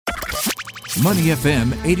Money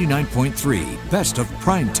FM 89.3, best of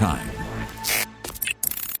prime time.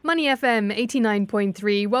 Money FM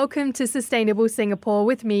 89.3. Welcome to Sustainable Singapore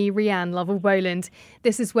with me, Rianne Lovell-Boland.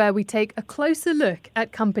 This is where we take a closer look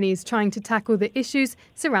at companies trying to tackle the issues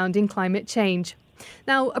surrounding climate change.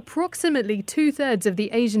 Now, approximately 2/3 of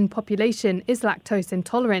the Asian population is lactose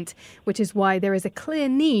intolerant, which is why there is a clear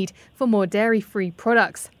need for more dairy-free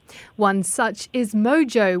products. One such is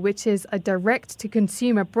Mojo, which is a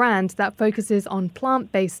direct-to-consumer brand that focuses on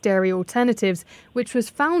plant-based dairy alternatives, which was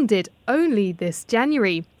founded only this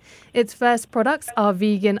January. Its first products are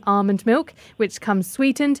vegan almond milk, which comes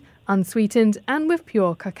sweetened, unsweetened, and with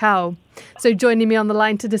pure cacao. So joining me on the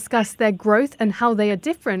line to discuss their growth and how they are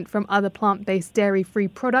different from other plant-based dairy-free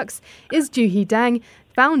products is Juhee Dang,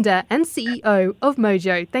 founder and CEO of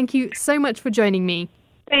Mojo. Thank you so much for joining me.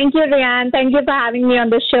 Thank you, Rianne. Thank you for having me on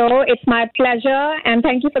the show. It's my pleasure, and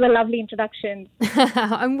thank you for the lovely introduction.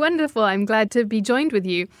 I'm wonderful. I'm glad to be joined with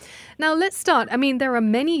you. Now, let's start. There are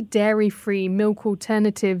many dairy-free milk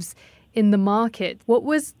alternatives in the market. What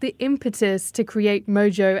was the impetus to create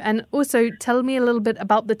Mojo? And also, tell me a little bit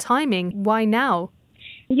about the timing. Why now?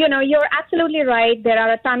 You're absolutely right. There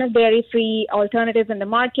are a ton of dairy-free alternatives in the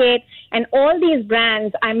market, and all these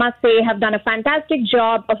brands, I must say, have done a fantastic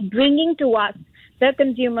job of bringing to us, the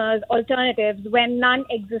consumers, alternatives when none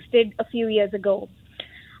existed a few years ago.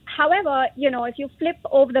 However, if you flip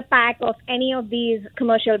over the pack of any of these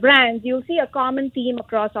commercial brands, you'll see a common theme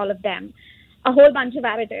across all of them. A whole bunch of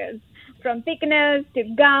additives, from thickeners to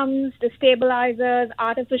gums to stabilizers,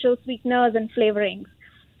 artificial sweeteners and flavorings.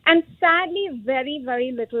 And sadly, very,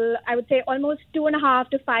 very little, I would say almost 2.5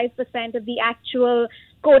 to 5% of the actual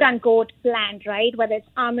quote-unquote plant, right? Whether it's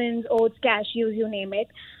almonds, oats, cashews, you name it.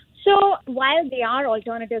 So while they are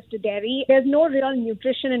alternatives to dairy, there's no real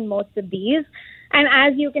nutrition in most of these. And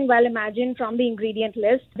as you can well imagine from the ingredient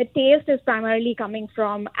list, the taste is primarily coming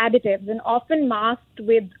from additives and often masked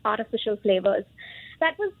with artificial flavors.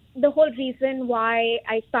 That was the whole reason why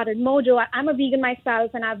I started Mojo. I'm a vegan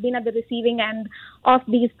myself, and I've been at the receiving end of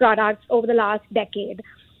these products over the last decade.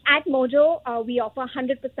 At Mojo, we offer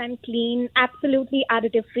 100% clean, absolutely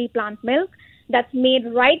additive-free plant milk that's made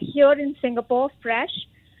right here in Singapore, fresh.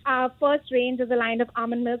 Our first range is a line of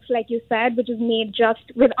almond milks, like you said, which is made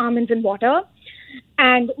just with almonds and water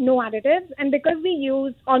and no additives. And because we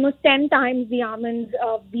use almost 10 times the almonds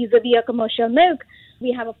vis-a-vis a commercial milk,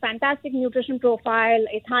 we have a fantastic nutrition profile.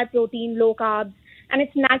 It's high protein, low carbs, and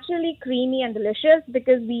it's naturally creamy and delicious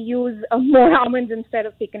because we use more almonds instead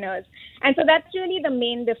of thickeners. And so that's really the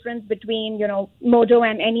main difference between, Mojo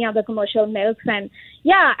and any other commercial milks. And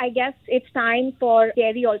yeah, I guess it's time for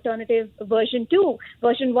dairy alternative version 2.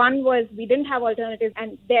 Version 1 was we didn't have alternatives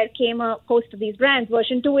and there came a host of these brands.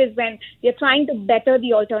 Version 2 is when we're trying to better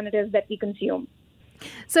the alternatives that we consume.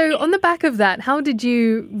 So on the back of that, how did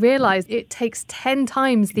you realize it takes 10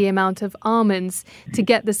 times the amount of almonds to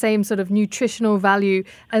get the same sort of nutritional value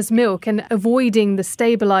as milk, and avoiding the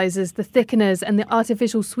stabilizers, the thickeners and the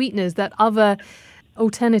artificial sweeteners that other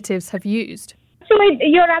alternatives have used? So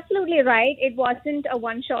you're absolutely right. It wasn't a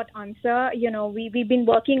one-shot answer. We've been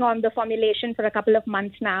working on the formulation for a couple of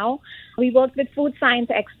months now. We worked with food science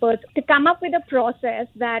experts to come up with a process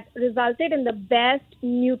that resulted in the best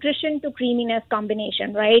nutrition to creaminess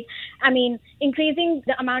combination, right? Increasing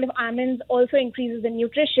the amount of almonds also increases the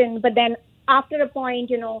nutrition, but then after a point,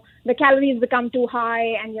 the calories become too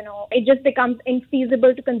high and, it just becomes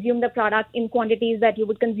infeasible to consume the product in quantities that you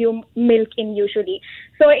would consume milk in usually.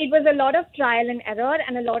 So it was a lot of trial and error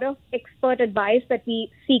and a lot of expert advice that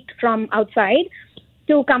we seeked from outside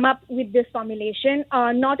to come up with this formulation.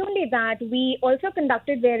 Not only that, we also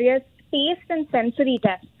conducted various taste and sensory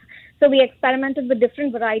tests. So we experimented with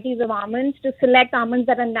different varieties of almonds to select almonds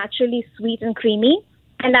that are naturally sweet and creamy.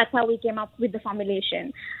 And that's how we came up with the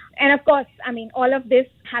formulation. And of course, all of this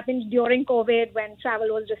happened during COVID when travel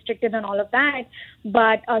was restricted and all of that.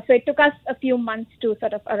 But so it took us a few months to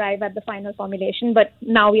sort of arrive at the final formulation. But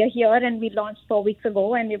now we are here and we launched 4 weeks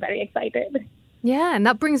ago and we're very excited. Yeah, and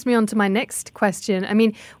that brings me on to my next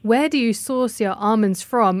question. Where do you source your almonds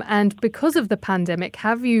from? And because of the pandemic,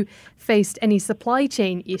 have you faced any supply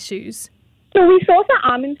chain issues? So we source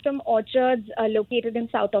our almonds from orchards located in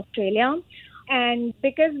South Australia. And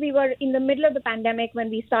because we were in the middle of the pandemic when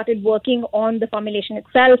we started working on the formulation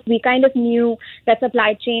itself, we kind of knew that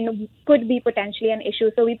supply chain could be potentially an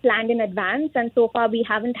issue. So we planned in advance. And so far, we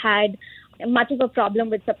haven't had much of a problem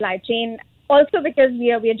with supply chain. Also because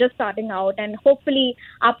we are just starting out, and hopefully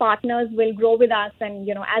our partners will grow with us. And,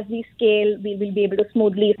 as we scale, we will be able to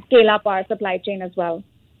smoothly scale up our supply chain as well.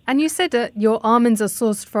 And you said that your almonds are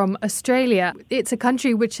sourced from Australia. It's a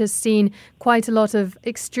country which has seen quite a lot of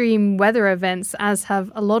extreme weather events, as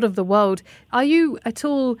have a lot of the world. Are you at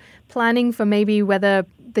all planning for maybe whether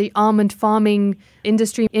the almond farming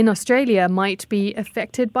industry in Australia might be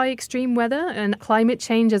affected by extreme weather and climate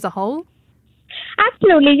change as a whole?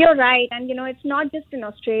 Absolutely, you're right. And, it's not just in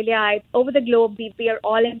Australia. It's over the globe, we are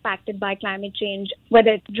all impacted by climate change,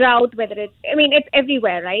 whether it's drought, it's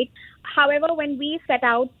everywhere, right? However, when we set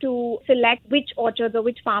out to select which orchards or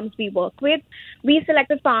which farms we work with, we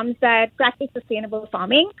selected farms that practice sustainable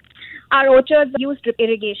farming. Our orchards use drip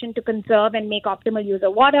irrigation to conserve and make optimal use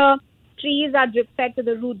of water. Trees are drip fed to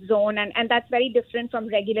the root zone, and that's very different from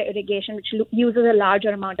regular irrigation, which uses a larger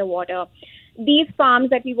amount of water. These farms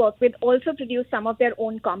that we work with also produce some of their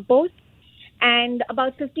own compost, and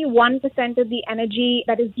about 51% of the energy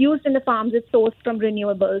that is used in the farms is sourced from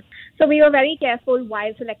renewables. So we were very careful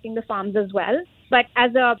while selecting the farms as well. But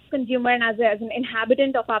as a consumer and as an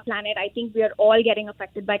inhabitant of our planet, I think we are all getting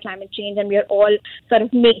affected by climate change, and we are all sort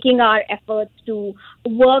of making our efforts to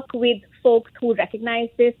work with folks who recognize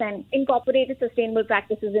this and incorporate sustainable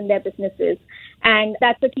practices in their businesses. And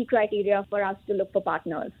that's a key criteria for us to look for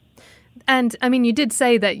partners. And you did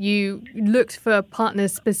say that you looked for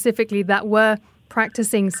partners specifically that were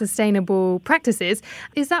practicing sustainable practices.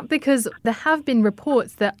 Is that because there have been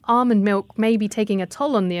reports that almond milk may be taking a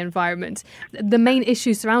toll on the environment? The main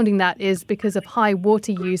issue surrounding that is because of high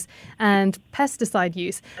water use and pesticide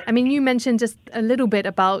use. You mentioned just a little bit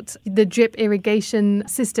about the drip irrigation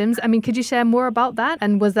systems. Could you share more about that?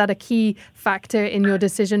 And was that a key factor in your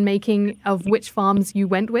decision making of which farms you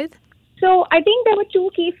went with? So I think there were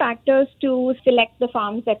two key factors to select the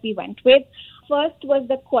farms that we went with. First was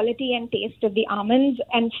the quality and taste of the almonds,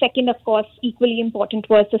 and second, of course, equally important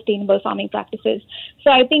was sustainable farming practices.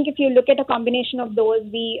 So I think if you look at a combination of those,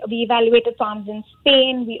 we evaluated farms in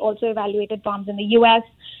Spain, we also evaluated farms in the US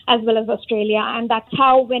as well as Australia, and that's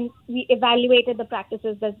how when we evaluated the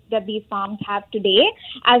practices that these farms have today,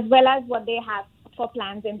 as well as what they have for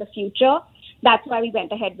plans in the future, that's why we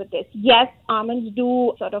went ahead with this. Yes, almonds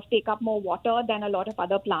do sort of take up more water than a lot of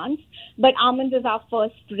other plants, but almonds is our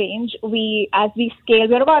first range. As we scale,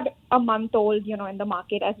 we're about a month old, in the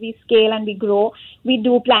market. As we scale and we grow, we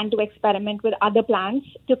do plan to experiment with other plants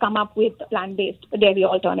to come up with plant-based dairy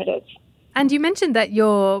alternatives. And you mentioned that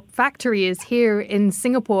your factory is here in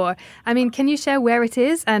Singapore. Can you share where it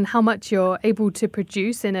is and how much you're able to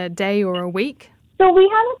produce in a day or a week? So we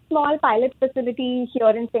have a small pilot facility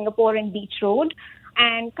here in Singapore in Beach Road.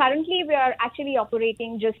 And currently we are actually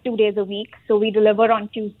operating just 2 days a week. So we deliver on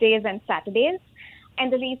Tuesdays and Saturdays.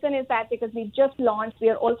 And the reason is that because we just launched, we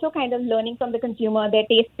are also kind of learning from the consumer, their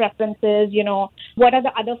taste preferences, what are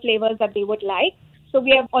the other flavors that they would like. So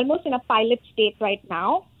we are almost in a pilot state right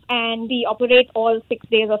now. And we operate all 6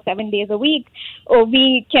 days or 7 days a week, or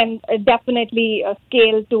we can definitely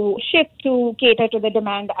scale to shift to cater to the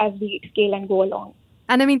demand as we scale and go along.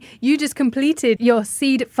 And you just completed your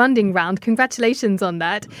seed funding round. Congratulations on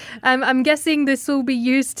that. I'm guessing this will be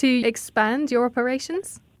used to expand your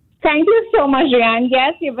operations? Thank you so much, Rian.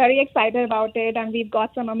 Yes, we're very excited about it, and we've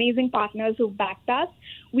got some amazing partners who've backed us.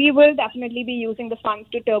 We will definitely be using the funds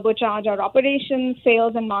to turbocharge our operations,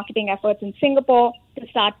 sales, and marketing efforts in Singapore to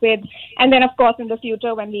start with, and then, of course, in the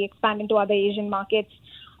future when we expand into other Asian markets.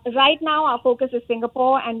 Right now, our focus is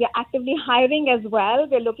Singapore, and we're actively hiring as well.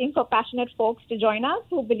 We're looking for passionate folks to join us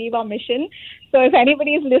who believe our mission. So if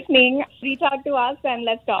anybody is listening, reach out to us and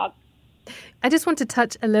let's talk. I just want to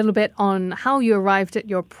touch a little bit on how you arrived at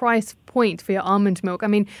your price point for your almond milk.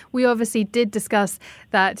 We obviously did discuss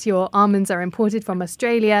that your almonds are imported from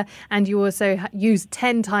Australia, and you also use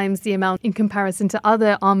 10 times the amount in comparison to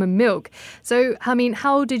other almond milk. So,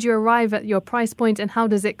 how did you arrive at your price point, and how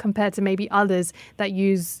does it compare to maybe others that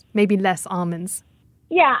use maybe less almonds?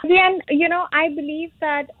 Yeah, and I believe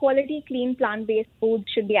that quality, clean, plant-based food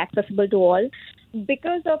should be accessible to all.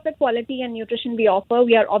 Because of the quality and nutrition we offer,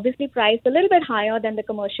 we are obviously priced a little bit higher than the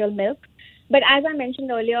commercial milk. But as I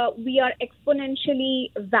mentioned earlier, we are exponentially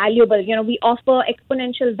valuable. We offer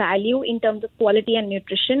exponential value in terms of quality and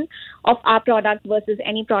nutrition of our product versus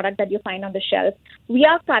any product that you find on the shelf. We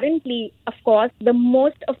are currently, of course, the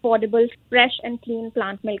most affordable fresh and clean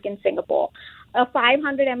plant milk in Singapore. A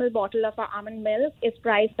 500 ml bottle of our almond milk is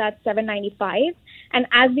priced at $7.95. And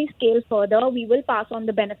as we scale further, we will pass on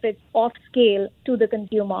the benefits of scale to the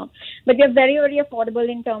consumer. But we are very, very affordable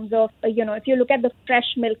in terms of, if you look at the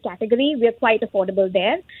fresh milk category, we are quite affordable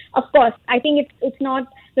there. Of course, I think it's not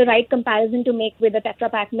the right comparison to make with the Tetra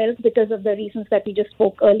Pak milk because of the reasons that we just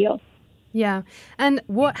spoke earlier. Yeah. And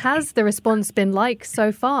what has the response been like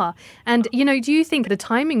so far? And, do you think the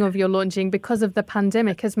timing of your launching because of the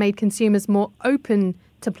pandemic has made consumers more open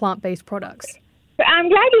to plant-based products? I'm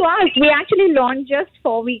glad you asked. We actually launched just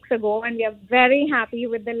 4 weeks ago, and we are very happy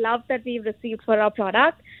with the love that we've received for our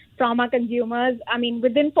product from our consumers. I mean,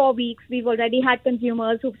 within 4 weeks, we've already had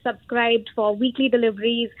consumers who've subscribed for weekly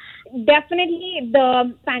deliveries. Definitely,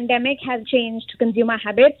 the pandemic has changed consumer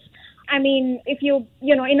habits. I mean, if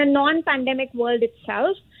in a non-pandemic world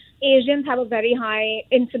itself, Asians have a very high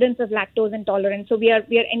incidence of lactose intolerance. So we are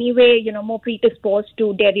anyway, more predisposed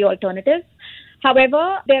to dairy alternatives.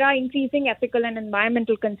 However, there are increasing ethical and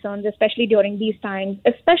environmental concerns, especially during these times,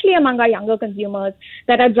 especially among our younger consumers,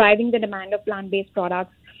 that are driving the demand of plant-based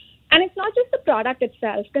products. And it's not just the product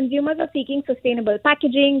itself. Consumers are seeking sustainable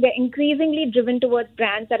packaging. They're increasingly driven towards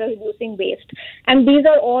brands that are reducing waste. And these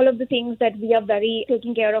are all of the things that we are very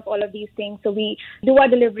taking care of, all of these things. So we do our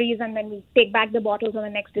deliveries and then we take back the bottles on the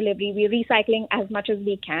next delivery. We're recycling as much as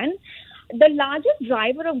we can. The largest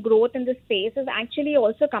driver of growth in this space is actually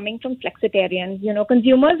also coming from flexitarians,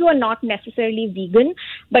 consumers who are not necessarily vegan,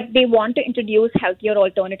 but they want to introduce healthier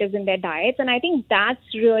alternatives in their diets. And I think that's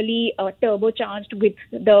really turbocharged with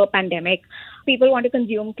the pandemic. People want to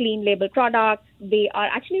consume clean label products. They are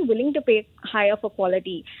actually willing to pay higher for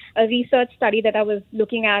quality. A research study that I was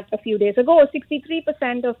looking at a few days ago,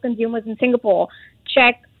 63% of consumers in Singapore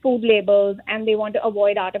check food labels and they want to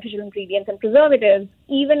avoid artificial ingredients and preservatives,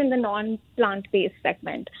 even in the non-plant-based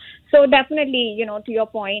segment. So definitely, to your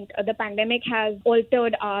point, the pandemic has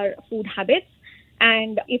altered our food habits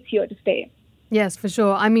and it's here to stay. Yes, for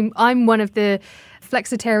sure. I mean, I'm one of the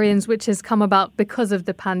flexitarians which has come about because of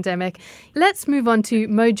the pandemic. Let's move on to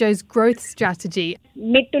Mojo's growth strategy.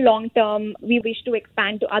 Mid to long term, we wish to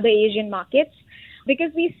expand to other Asian markets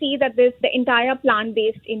because we see that the entire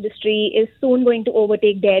plant-based industry is soon going to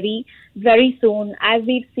overtake dairy very soon. As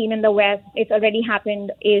we've seen in the West, it's already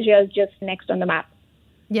happened. Asia is just next on the map.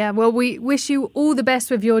 Yeah, well, we wish you all the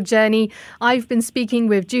best with your journey. I've been speaking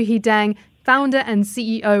with Juhi Dang, founder and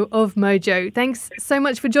CEO of Mojo. Thanks so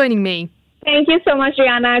much for joining me. Thank you so much,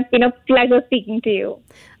 Rihanna. It's been a pleasure speaking to you.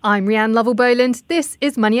 I'm Rianne Lovell-Boland. This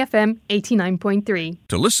is Money FM 89.3.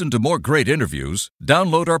 To listen to more great interviews,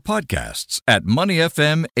 download our podcasts at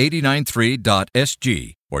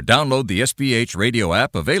moneyfm893.sg or download the SPH radio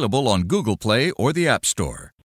app available on Google Play or the App Store.